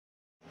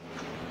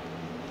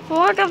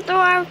Welcome to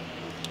our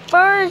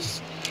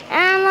first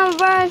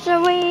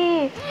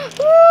anniversary.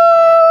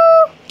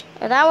 Woo!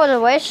 That was a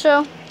waste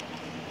show,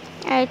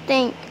 I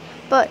think.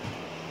 But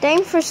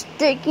thanks for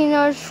sticking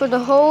us for the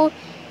whole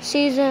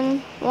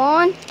season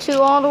 1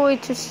 to all the way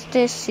to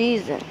this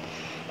season.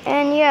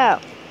 And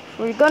yeah,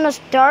 we're gonna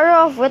start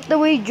off with the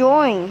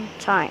rejoin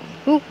time.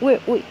 Who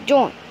will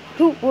rejoin?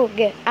 Who will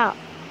get out?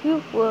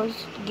 Who will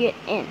get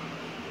in?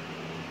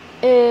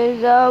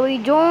 Is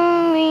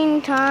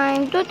rejoining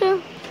time.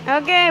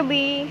 Okay,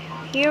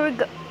 here we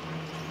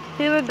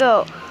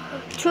go.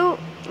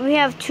 We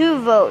have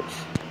 2 votes.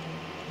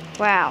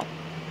 Wow.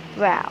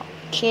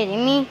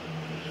 Kidding me?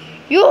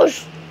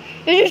 Yes,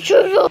 it is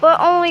 2 votes. But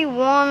only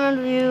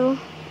 2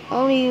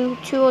 of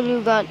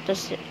you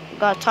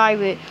got tied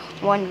with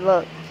 1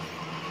 vote.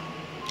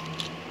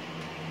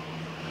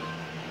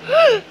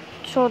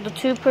 So the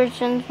 2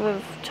 persons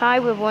with tied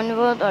with 1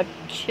 vote are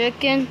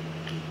Chicken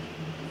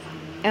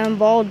and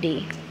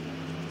Baldy.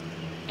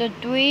 The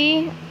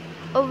 3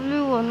 of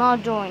you will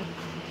not join.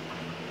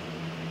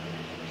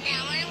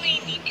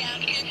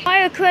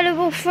 My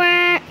incredible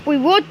friend,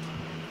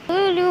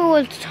 Lulu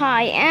was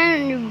tied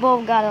and you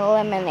both got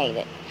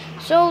eliminated.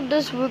 So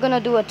we're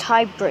gonna do a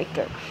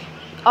tiebreaker.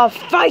 A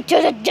fight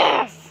to the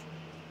death!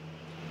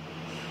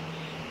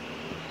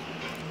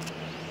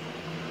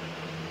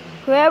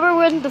 Whoever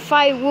wins the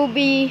fight will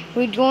be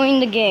rejoining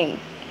the game.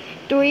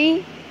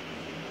 3,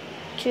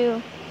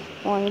 2,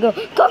 1, go.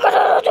 Go!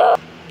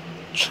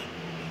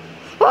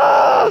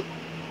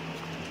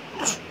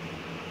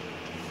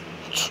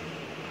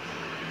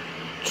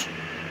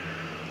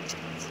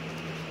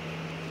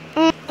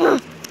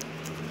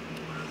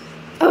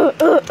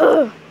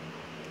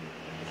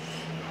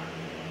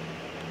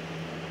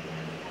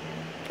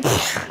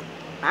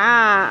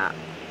 Ah!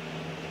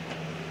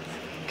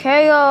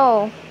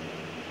 KO.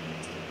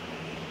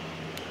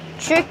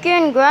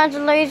 Chicken,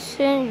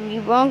 congratulations. We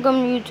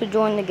welcome you to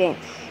join the game.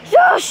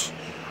 Yes!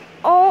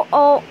 Oh.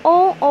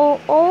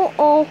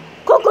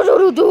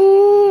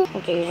 Cock-a-doodle-doo.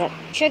 Okay,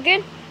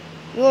 Chicken,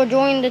 you are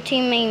joining the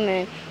team main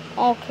man.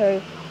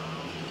 Okay.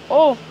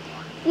 Oh.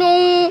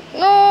 No.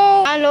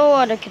 Hello,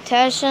 other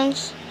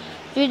contestants.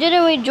 You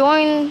didn't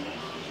rejoin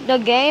the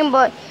game,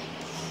 but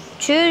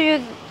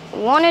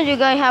one of you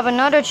guys have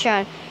another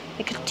chance.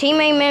 Because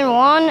teammate man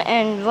won,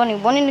 and only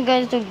one of you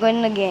guys to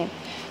win the game.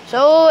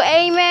 So,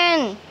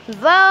 amen.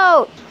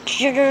 Vote.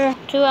 2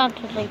 hours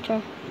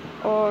later,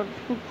 or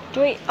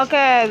 3.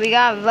 Okay, we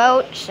got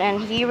votes,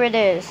 and here it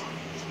is.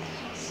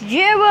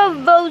 0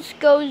 votes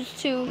goes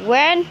to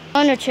Red,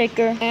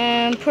 Undertaker,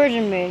 and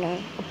Prison Mania.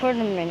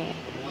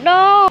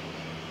 No.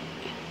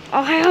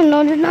 Oh hell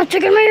no, they're not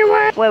taking me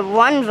away. With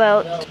 1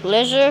 vote,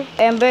 Lizard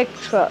and Big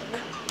Truck.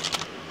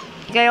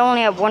 You guys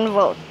only have 1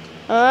 vote.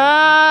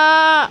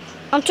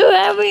 I'm too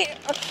heavy.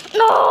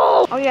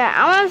 No! Oh yeah,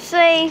 I want to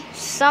say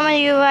some of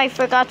you I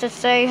forgot to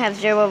say have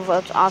 0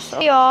 votes also.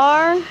 We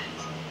are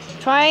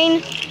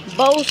trying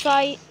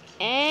Bowsite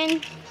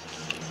and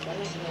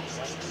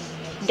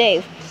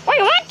Dave. Wait,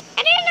 what?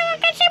 I didn't know I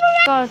got 0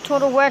 votes. Got a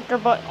total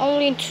record, but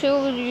only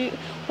 4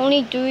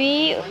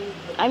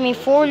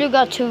 of you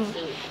got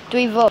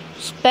 3 votes.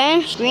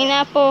 Spence, Green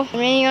Apple,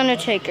 Mini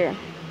Undertaker,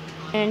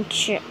 and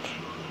Chick.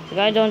 You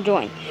guys don't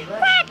join.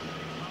 What?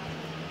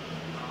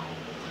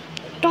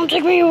 Don't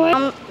take me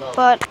away.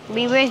 But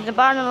we raised the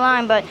bottom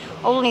line, but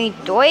only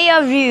 3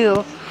 of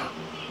you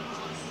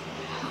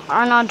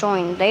are not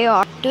joining. They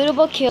are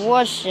Doodle Kill,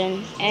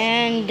 Watson,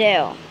 and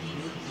Dale.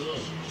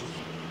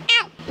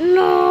 Ow!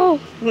 No!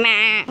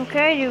 Meh.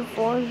 Okay, you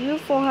four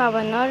have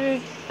a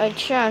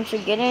chance to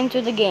get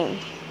into the game.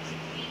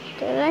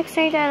 Did I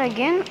say that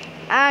again?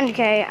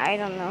 Okay, I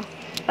don't know.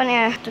 But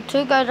yeah, the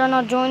 2 guys are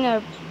not joining.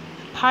 Are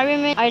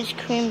Pyramid, Ice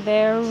Cream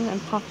Bear,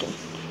 and Pumpkin.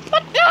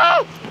 What?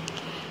 No!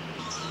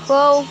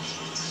 Well,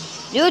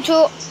 you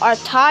 2 are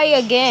tied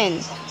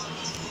again.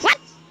 What?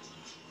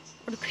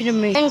 What are you kidding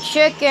me? And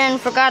Chicken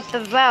forgot to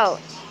vote.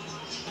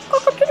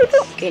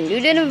 Okay, you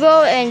didn't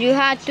vote, and you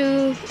had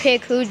to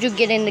pick who you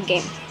get in the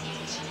game.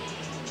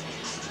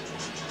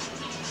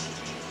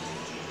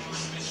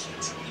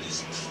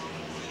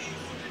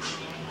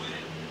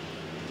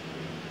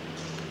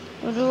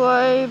 Who do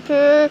I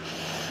pick?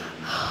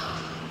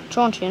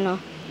 Don't you know?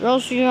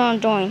 Else you're not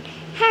joining.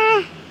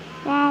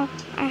 Well,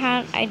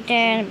 I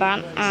did,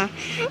 but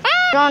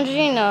John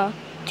Cena.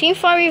 Team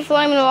Fiery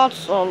Flame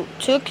lost 2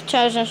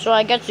 contestants, so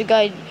I guess you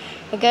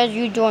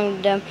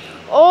joined them.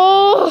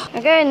 Oh!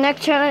 Okay,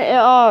 next challenge.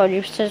 Oh,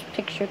 you said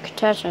picture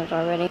contestants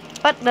already.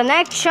 But the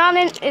next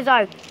challenge is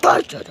our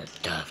Fight to the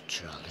Death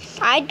challenge.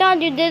 I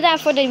thought you did that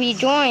for the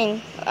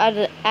rejoin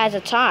as a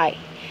tie.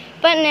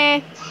 But nah,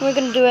 we're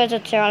gonna do it as a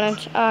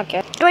challenge.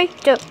 Okay. 3,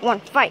 2, 1,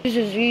 fight. This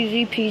is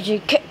easy peasy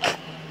kick.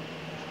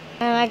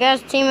 And I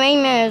guess Team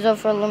A-Man is up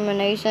for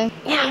elimination.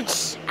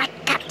 Yes, I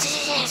got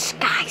this,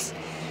 guys.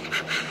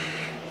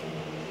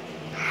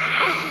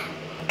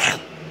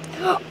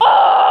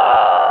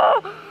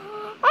 Oh!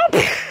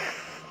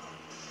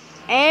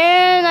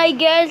 And I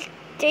guess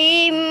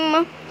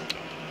Team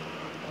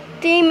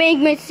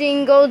Magma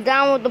scene goes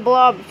down with the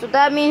blob. So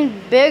that means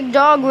Big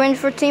Dog wins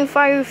for Team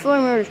Fire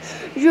Flamers.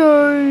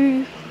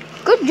 Yay!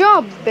 Good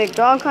job, Big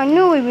Dog. I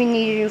knew we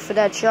needed you for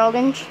that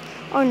challenge.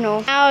 Oh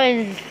no. Now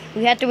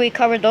we have to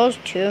recover those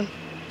two.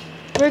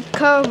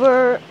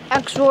 Recover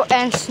Axel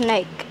and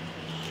Snake.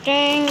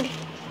 Dang.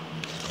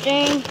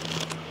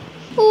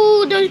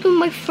 Oh, there's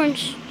my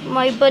friends.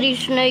 My buddy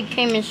Snake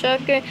came in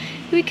second.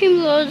 We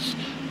came last.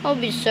 I'll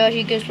be sad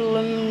he gets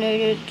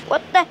eliminated.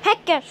 What the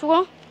heck,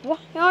 Axel? Why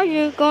are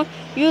you going?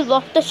 You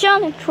lost the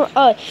challenge for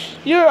us.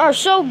 You are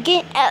so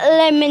getting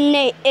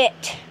eliminated.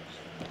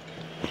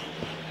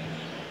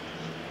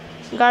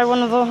 You guys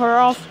want to vote her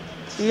off?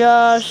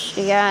 Yes.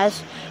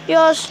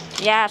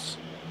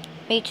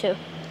 Me too.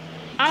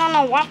 I don't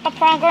know what the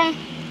problem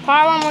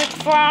with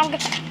Frog,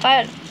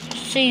 but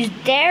she's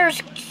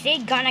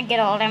gonna get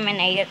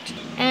eliminated.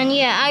 And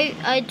yeah,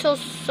 I told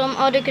some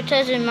other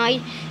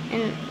contestants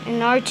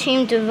in our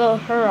team to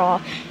vote her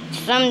off.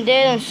 Some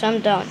did and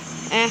some don't.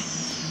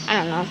 I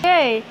don't know.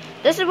 Okay,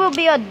 this will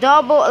be a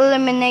double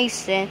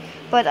elimination,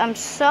 but I'm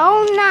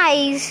so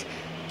nice.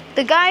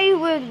 The guy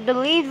with the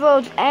lead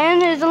votes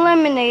and is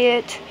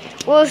eliminated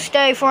will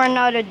stay for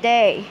another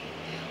day.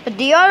 But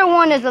the other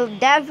one is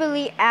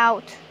definitely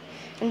out.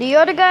 And the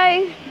other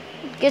guy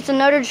gets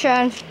another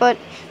chance, but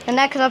the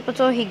next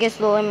episode he gets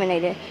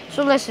eliminated.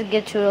 So let's just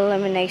get to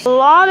elimination. A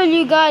lot of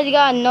you guys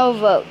got no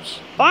votes.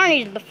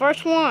 Barney's the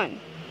first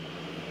one.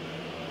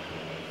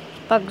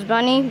 Bugs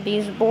Bunny,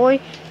 Beast Boy,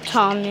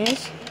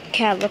 Thomas,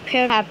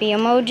 Caliper, Happy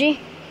Emoji,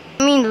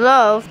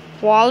 Love,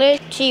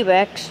 Wallet,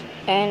 T-Rex,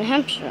 and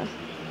Hamster.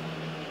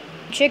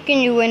 Chicken,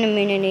 you win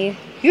immunity.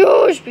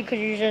 Yes, because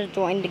you just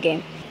joined the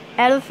game.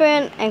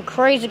 Elephant and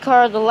Crazy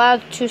Car are the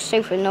last two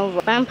safe with no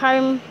vote.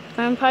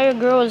 Vampire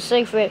Girl is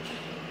safe with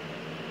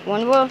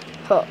one vote.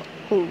 Huh,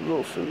 who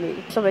vote for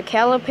me? So the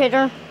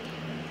Caliper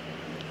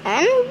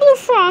and Blue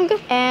Frog.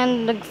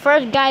 And the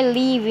first guy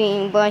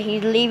leaving, but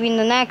he's leaving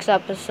the next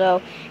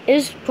episode,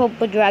 is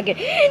Purple Dragon.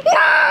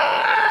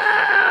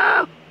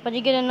 No! But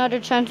you get another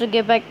chance to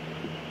get back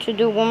to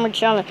do one more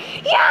challenge.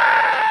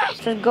 Yes!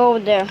 Let's go over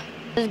there.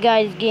 This guy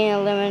is getting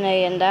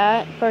eliminated, and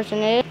that person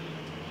is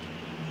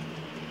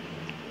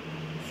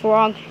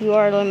Frog. You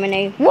are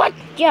eliminated. What?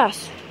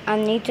 Yes. I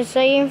need to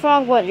say in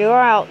Frog, what? You're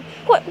out.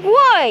 What?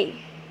 Why?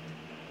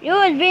 You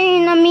was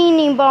being a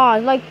meanie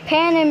boss, like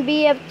Pan and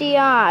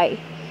BFDI.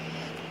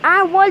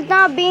 I was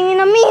not being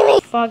a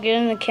meanie. Frog, get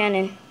in the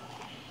cannon.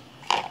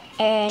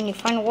 And you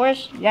find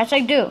worse? Yes,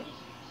 I do.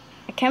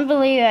 I can't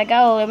believe I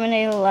got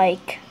eliminated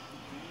like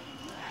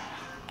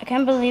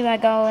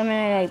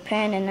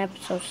Pan in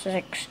episode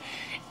 6.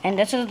 And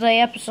this is the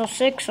episode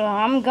 6, so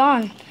I'm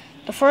gone.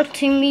 The first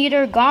team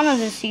leader gone of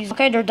this season.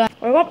 Okay, they're done.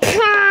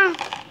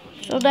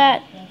 So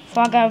that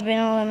Frog have been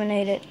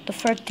eliminated. The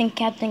first team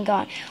captain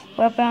gone.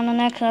 We're up on the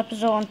next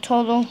episode on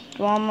Total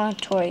Drama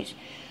Toys.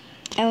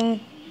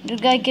 And the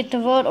guy get the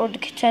vote or the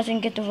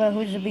contestant get the vote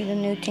who's to be the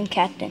new team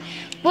captain.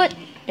 But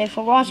thanks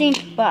for watching.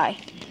 Bye.